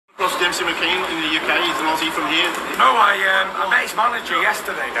Dempsey Mckean in the UK? He's an Aussie from here. No, I met his manager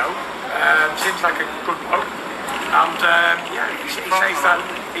yesterday, though. Seems like a good bloke. And yeah, he says that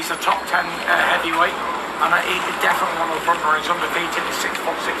he's a top 10 heavyweight. And he's definitely one of the front runners. He's undefeated. He's 6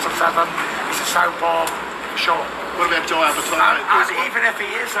 foot 6 or 7. He's a Southpaw, sure. What about Joe Appetite? And even if he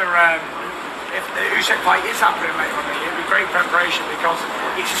is if the Usyk fight is happening later on in the year, it'll be great preparation because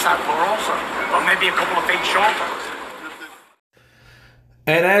he's a Southpaw also. But maybe a couple of feet shorter.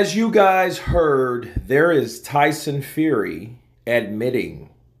 And as you guys heard, there is Tyson Fury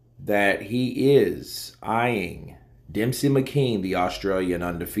admitting that he is eyeing Dempsey Mckean, the Australian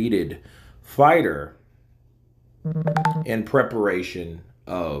undefeated fighter, in preparation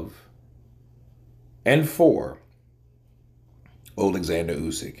of and for Oleksandr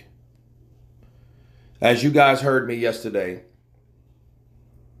Usyk. As you guys heard me yesterday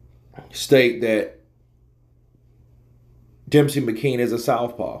state that Dempsey Mckean is a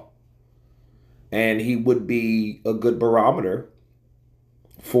southpaw, and he would be a good barometer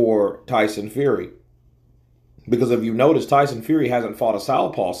for Tyson Fury. Because if you notice, Tyson Fury hasn't fought a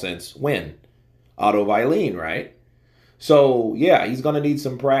southpaw since when? Otto Wallin, right? So, yeah, he's going to need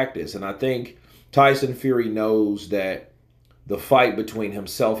some practice. And I think Tyson Fury knows that the fight between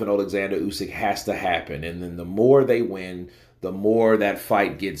himself and Oleksandr Usyk has to happen. And then the more they win, the more that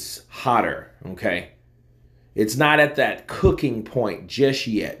fight gets hotter, okay? It's not at that cooking point just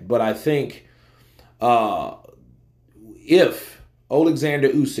yet, but I think if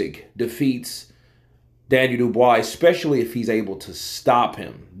Oleksandr Usyk defeats Daniel Dubois, especially if he's able to stop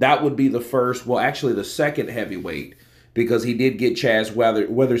him, that would be the first, well, actually the second heavyweight, because he did get Chaz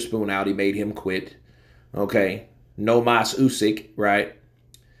Witherspoon out. He made him quit, okay? No mas Usyk, right?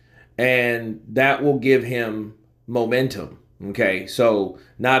 And that will give him momentum, okay? So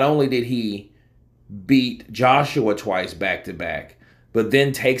not only did he beat Joshua twice back-to-back, but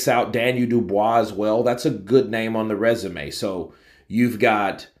then takes out Daniel Dubois as well. That's a good name on the resume. So you've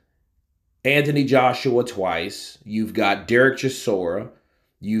got Anthony Joshua twice. You've got Derek Chisora.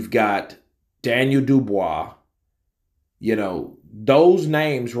 You've got Daniel Dubois. You know, those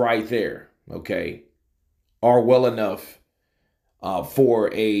names right there, okay, are well enough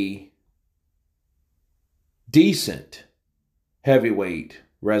for a decent heavyweight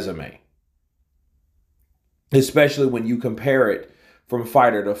resume, especially when you compare it from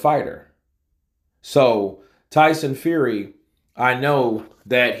fighter to fighter. So Tyson Fury, I know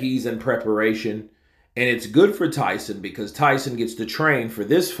that he's in preparation, and it's good for Tyson because Tyson gets to train for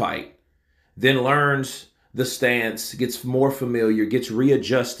this fight, then learns the stance, gets more familiar, gets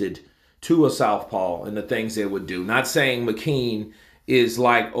readjusted to a southpaw and the things they would do. Not saying Mckean is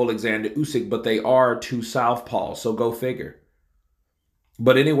like Oleksandr Usyk, but they are two southpaws, so go figure.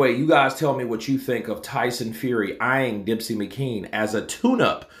 But anyway, you guys tell me what you think of Tyson Fury eyeing Dempsey Mckean as a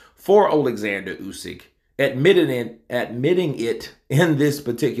tune-up for Oleksandr Usyk, admitting it in this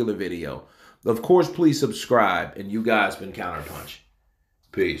particular video. Of course, please subscribe, and you guys been Counterpunch.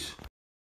 Peace.